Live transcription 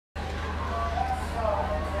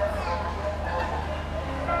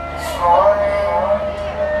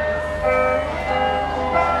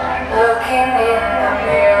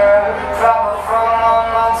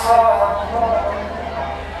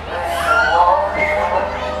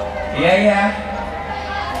Yeah.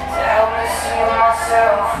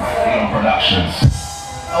 Productions.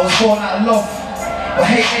 I was born out of love, but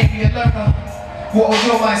hate made me a loner. What would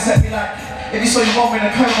your mindset be like if you saw your mom in a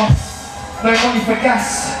coma? No money for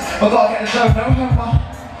gas, but gotta get the dough. No homer,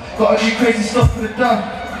 gotta do crazy stuff for the dough.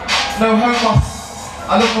 No homer,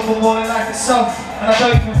 I love my mum more than life itself, and I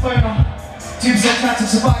don't even phone her. 2% chance of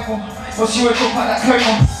survival, but she woke up out that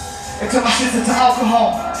coma. It took my sister to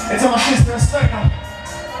alcohol, it took my sister a stoner.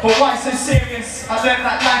 But why so serious? I learned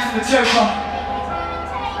that line from the Joker.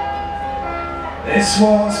 This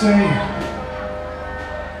one's for you.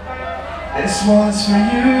 This one's for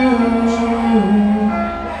you.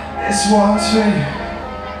 This one's for you.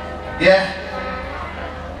 Yeah.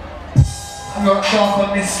 I'm going dark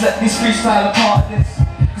on this. Let me freestyle a part of this.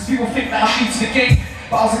 Cause people think that I'm new to the game,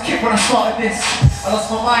 but I was a kid when I started this. I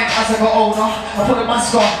lost my mind as I got older. I put a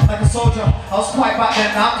mask on like a soldier. I was quiet back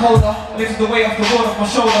then, now I'm colder. I lifted the weight off the world off my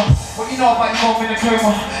shoulder. What you know about your mom in a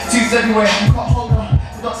coma? Tubes everywhere, you can't hold her.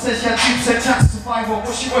 The doctor said she had 2% chance of survival,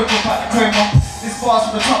 but she woke up at the coma. This bar's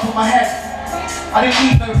from the top of my head. I didn't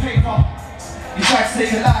need no paper. You tried to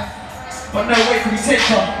take her life, but no way could we take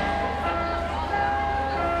her.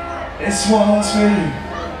 This one's for you.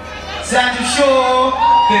 Sandra Shaw,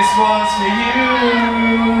 this one's for you.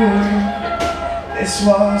 This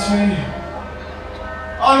one's for you.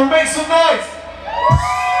 Arnold, make some noise!